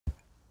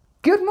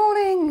Good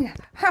morning!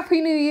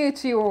 Happy New Year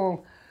to you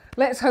all.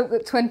 Let's hope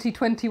that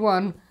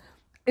 2021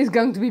 is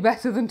going to be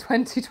better than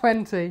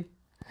 2020.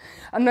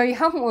 And no, you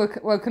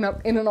haven't woken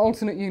up in an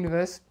alternate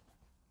universe.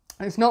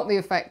 It's not the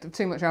effect of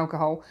too much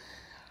alcohol.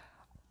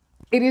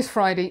 It is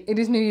Friday, it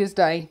is New Year's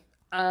Day,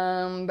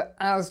 and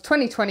as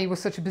 2020 was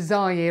such a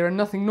bizarre year and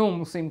nothing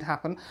normal seemed to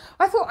happen,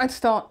 I thought I'd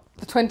start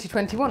the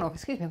 2021 off,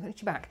 excuse me, I've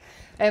got you back,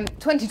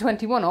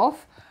 2021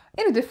 off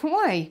in a different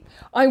way.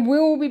 I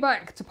will be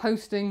back to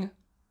posting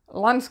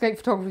landscape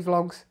photography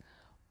vlogs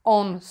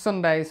on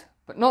Sundays,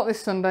 but not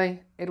this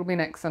Sunday, it'll be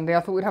next Sunday.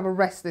 I thought we'd have a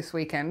rest this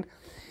weekend,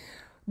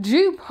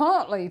 due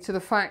partly to the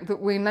fact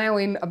that we're now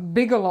in a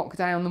bigger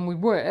lockdown than we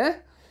were.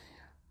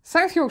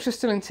 South Yorkshire's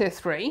still in tier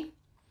 3.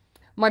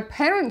 My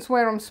parents,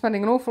 where I'm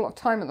spending an awful lot of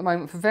time at the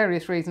moment for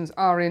various reasons,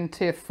 are in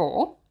tier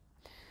 4.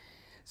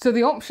 So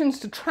the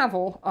options to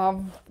travel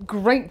are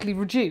greatly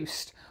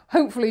reduced.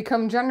 Hopefully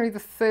come January the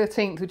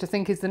 13th, which I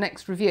think is the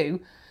next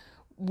review,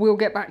 we'll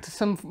get back to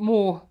some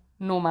more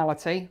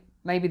normality.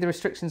 Maybe the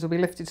restrictions will be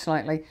lifted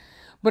slightly,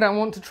 but I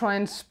want to try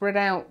and spread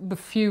out the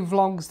few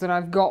vlogs that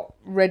I've got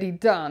ready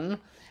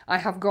done. I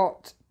have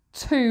got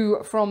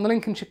 2 from the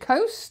Lincolnshire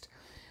coast,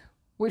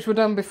 which were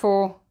done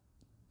before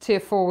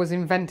tier 4 was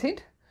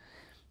invented.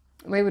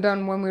 They were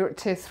done when we were at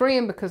tier 3,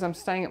 and because I'm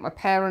staying at my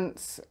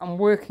parents', I'm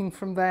working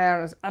from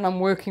there and I'm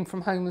working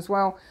from home as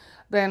well,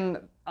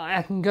 then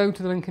I can go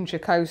to the Lincolnshire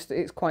coast.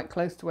 It's quite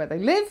close to where they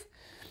live.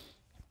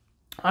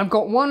 I've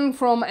got one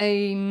from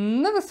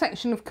another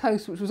section of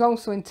coast which was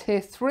also in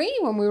tier 3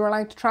 when we were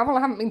allowed to travel. I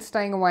haven't been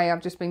staying away,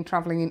 I've just been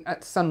travelling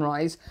at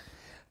sunrise.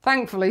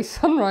 Thankfully,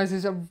 sunrise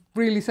is a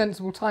really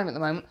sensible time at the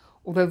moment,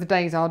 although the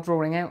days are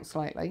drawing out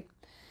slightly.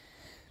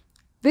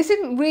 This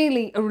isn't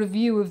really a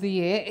review of the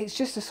year, it's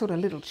just a sort of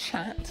little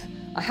chat.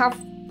 I have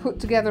put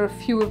together a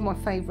few of my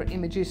favourite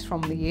images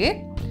from the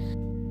year.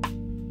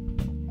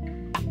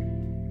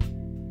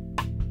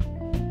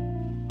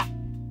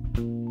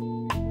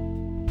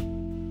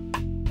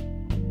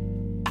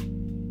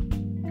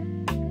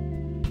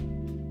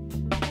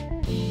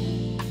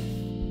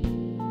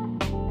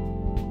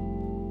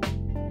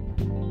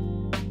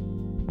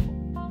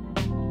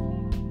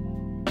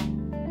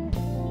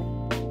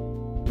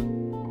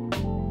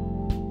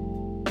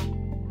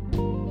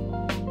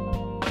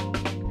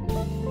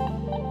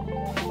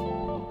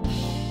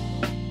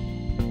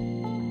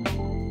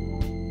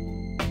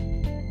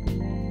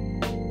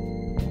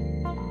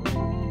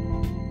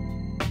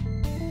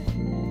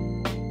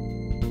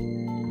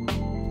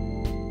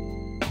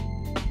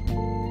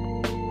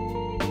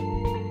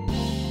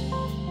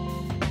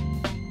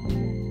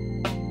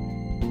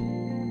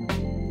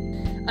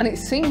 And it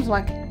seems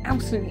like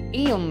absolutely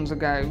eons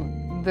ago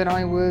that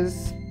I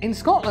was in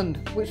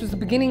Scotland, which was the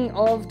beginning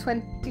of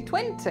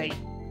 2020.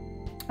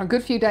 A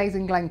good few days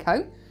in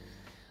Glencoe.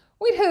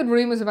 We'd heard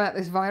rumours about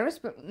this virus,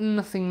 but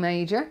nothing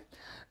major.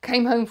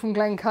 Came home from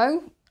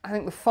Glencoe. I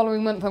think the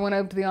following month I went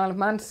over to the Isle of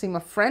Man to see my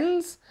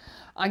friends.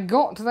 I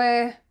got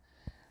there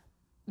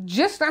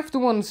just after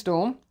one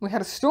storm. We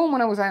had a storm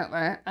when I was out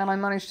there, and I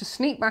managed to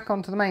sneak back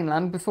onto the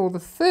mainland before the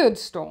 3rd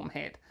storm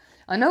hit.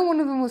 I know one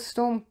of them was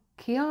Storm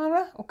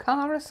Kiara or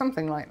Kara,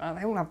 something like that.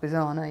 They all have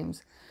bizarre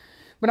names.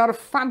 But I had a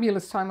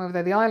fabulous time over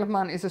there. The Isle of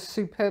Man is a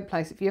superb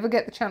place. If you ever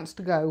get the chance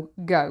to go,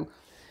 go.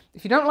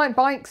 If you don't like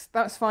bikes,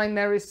 that's fine.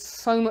 There is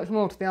so much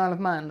more to the Isle of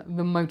Man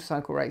than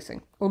motorcycle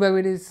racing, although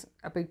it is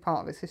a big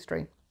part of its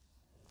history.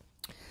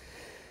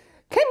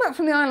 Came back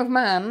from the Isle of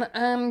Man,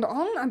 and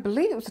on, I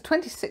believe it was the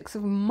 26th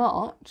of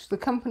March, the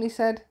company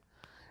said,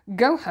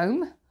 go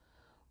home.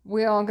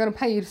 We are going to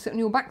pay you to sit on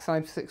your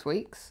backside for 6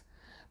 weeks.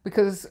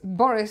 Because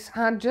Boris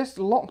had just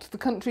locked the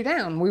country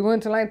down. We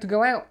weren't allowed to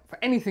go out for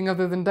anything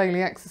other than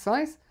daily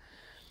exercise.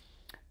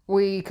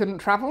 We couldn't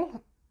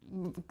travel.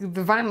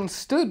 The van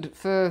stood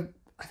for,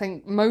 I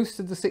think, most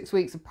of the 6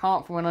 weeks,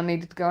 apart from when I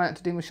needed to go out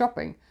to do my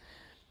shopping.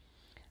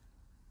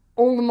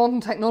 All the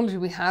modern technology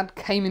we had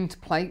came into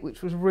play,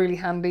 which was really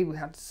handy. We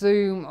had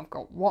Zoom, I've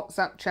got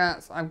WhatsApp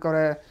chats, I've got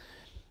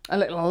a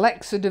little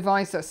Alexa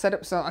device that's set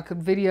up so I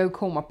could video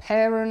call my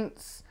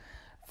parents.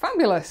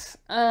 Fabulous.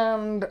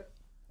 And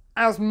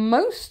as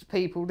most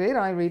people did,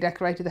 I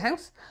redecorated the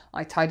house,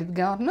 I tidied the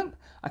garden up,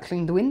 I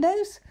cleaned the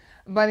windows.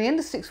 By the end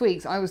of 6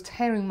 weeks, I was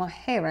tearing my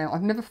hair out.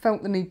 I've never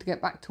felt the need to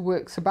get back to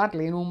work so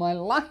badly in all my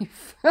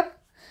life.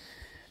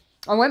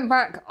 I went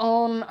back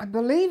on, I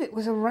believe it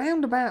was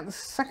around about the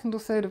 2nd or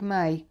 3rd of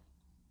May.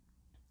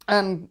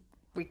 And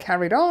we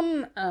carried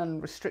on,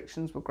 and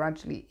restrictions were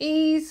gradually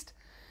eased.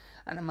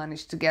 And I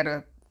managed to get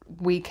a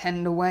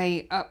weekend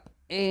away up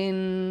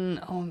in,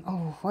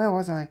 where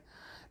was I?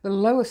 The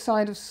lower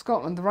side of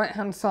Scotland, the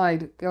right-hand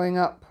side, going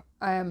up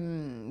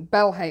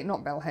Belhaven,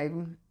 not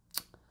Belhaven.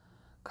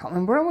 Can't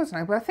remember where I was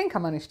now, but I think I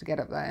managed to get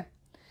up there.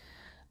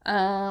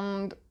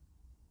 And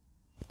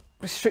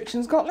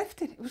restrictions got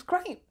lifted. It was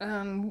great.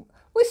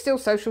 We're still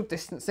social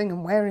distancing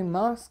and wearing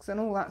masks and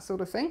all that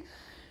sort of thing.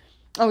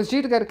 I was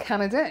due to go to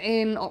Canada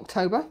in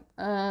October,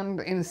 and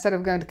instead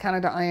of going to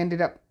Canada, I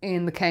ended up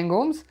in the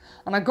Cairngorms.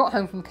 And I got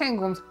home from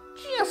Cairngorms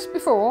just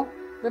before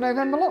the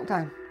November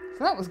lockdown. So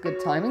So that was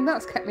good timing.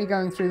 That's kept me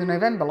going through the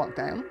November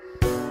lockdown.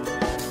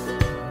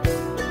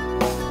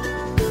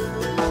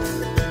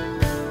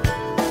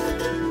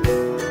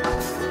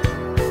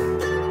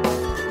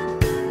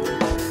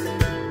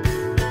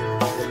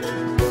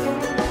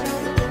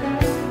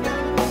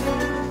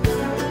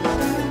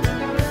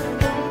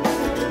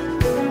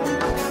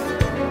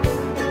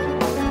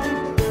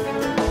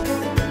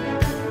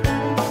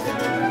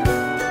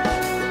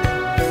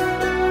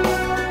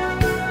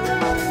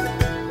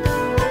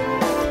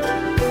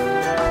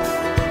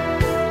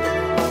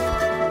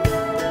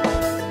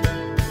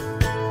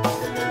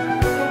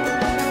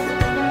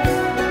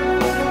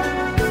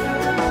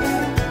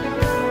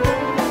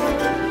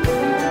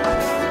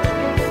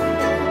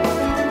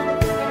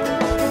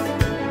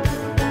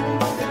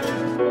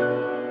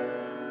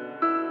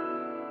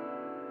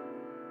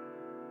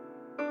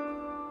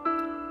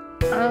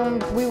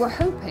 And we were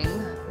hoping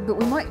that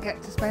we might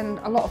get to spend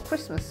a lot of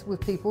Christmas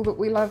with people that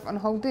we love and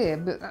hold dear,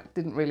 but that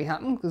didn't really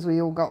happen because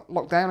we all got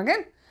locked down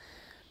again.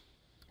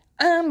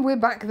 And we're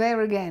back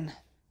there again.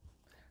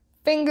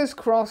 Fingers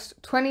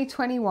crossed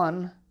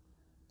 2021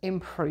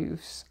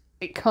 improves.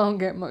 It can't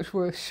get much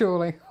worse,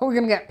 surely. Or we're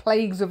going to get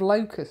plagues of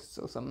locusts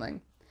or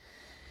something.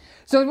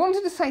 So I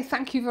wanted to say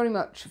thank you very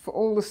much for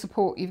all the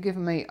support you've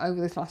given me over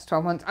this last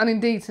 12 months, and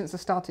indeed since I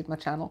started my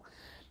channel.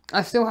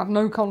 I still have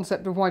no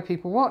concept of why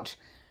people watch.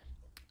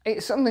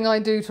 It's something I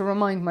do to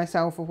remind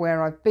myself of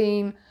where I've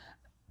been.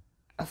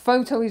 A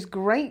photo is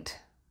great.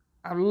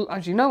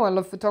 As you know, I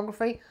love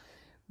photography.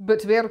 But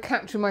to be able to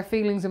capture my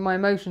feelings and my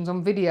emotions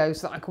on video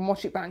so that I can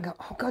watch it back and go,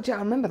 oh God, yeah, I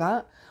remember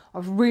that. I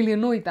was really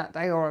annoyed that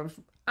day, or I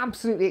was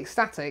absolutely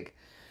ecstatic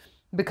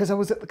because I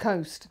was at the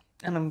coast.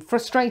 And I'm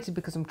frustrated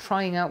because I'm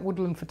trying out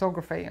woodland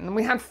photography. And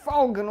we had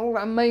fog and all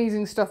that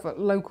amazing stuff at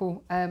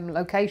local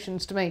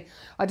locations to me.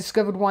 I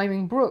discovered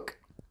Wyming Brook,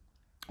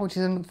 which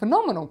is a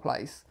phenomenal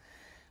place.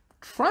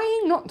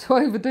 Trying not to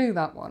overdo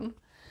that one.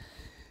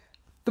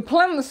 The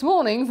plan this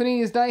morning for New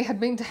Year's Day had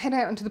been to head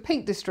out into the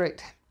Peak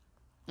District.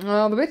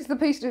 The bits of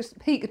the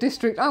Peak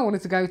District I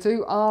wanted to go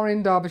to are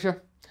in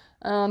Derbyshire.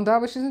 And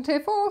Derbyshire's in Tier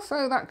 4,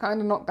 so that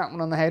kind of knocked that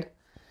one on the head.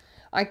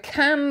 I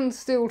can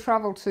still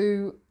travel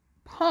to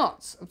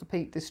parts of the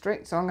Peak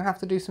District, so I'm going to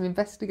have to do some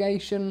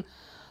investigation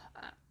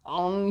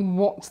on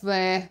what's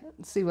there,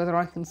 see whether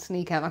I can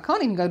sneak out. I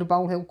can't even go to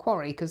Bowl Hill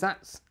Quarry, because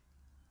that's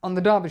on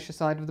the Derbyshire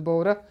side of the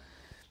border.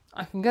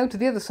 I can go to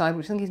the other side,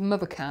 which I think is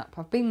Mothercap.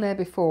 I've been there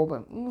before,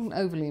 but wasn't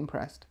overly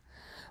impressed.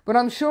 But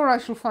I'm sure I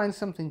shall find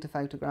something to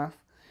photograph.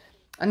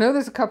 I know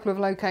there's a couple of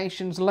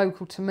locations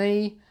local to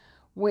me,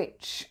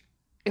 which,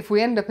 if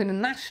we end up in a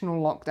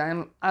national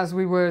lockdown, as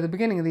we were at the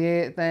beginning of the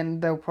year, then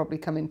they'll probably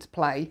come into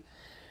play.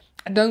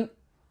 I don't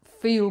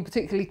feel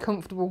particularly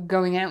comfortable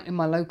going out in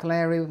my local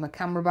area with my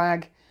camera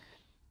bag.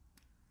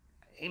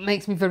 It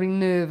makes me very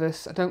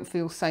nervous. I don't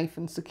feel safe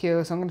and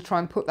secure, so I'm going to try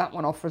and put that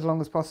one off for as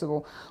long as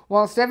possible.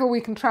 Whilst ever we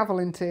can travel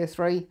in Tier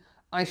 3,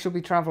 I shall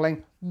be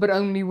travelling, but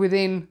only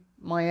within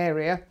my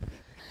area.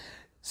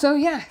 So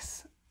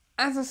yes,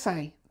 as I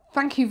say,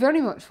 thank you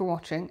very much for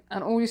watching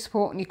and all your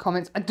support and your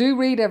comments. I do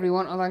read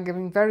everyone, although I'm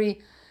giving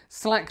very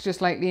slack just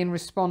lately in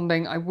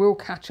responding. I will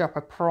catch up, I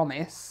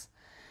promise.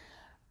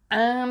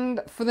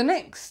 And for the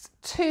next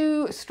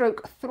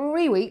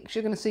 2-3 weeks,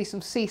 you're going to see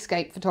some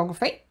seascape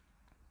photography.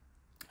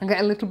 I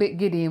get a little bit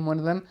giddy in one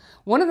of them.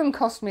 One of them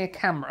cost me a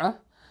camera,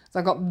 so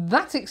I got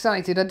that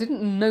excited. I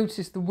didn't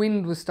notice the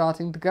wind was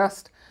starting to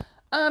gust,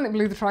 and it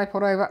blew the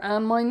tripod over,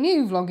 and my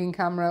new vlogging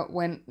camera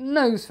went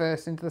nose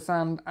first into the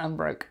sand and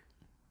broke.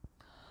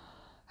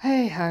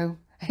 Hey ho,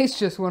 it's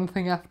just one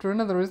thing after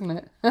another, isn't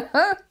it?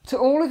 To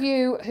all of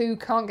you who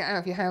can't get out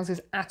of your houses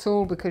at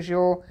all because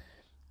you're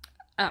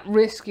at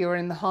risk, you're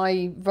in the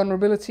high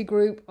vulnerability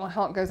group, my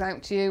heart goes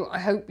out to you. I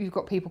hope you've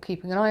got people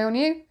keeping an eye on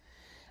you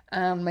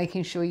and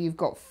making sure you've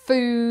got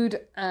food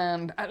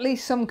and at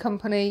least some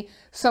company,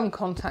 some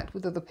contact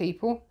with other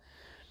people.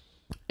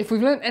 If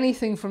we've learnt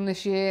anything from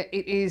this year,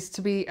 it is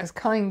to be as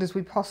kind as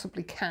we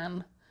possibly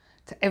can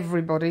to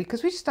everybody,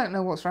 because we just don't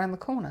know what's around the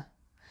corner.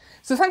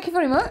 So thank you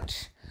very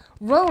much.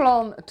 Roll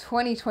on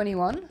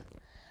 2021,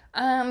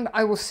 and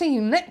I will see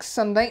you next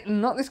Sunday.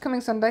 Not this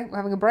coming Sunday, we're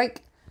having a break.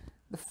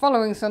 The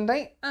following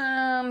Sunday,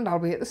 and I'll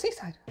be at the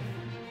seaside.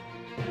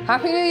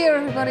 Happy New Year,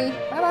 everybody.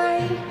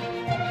 Bye-bye.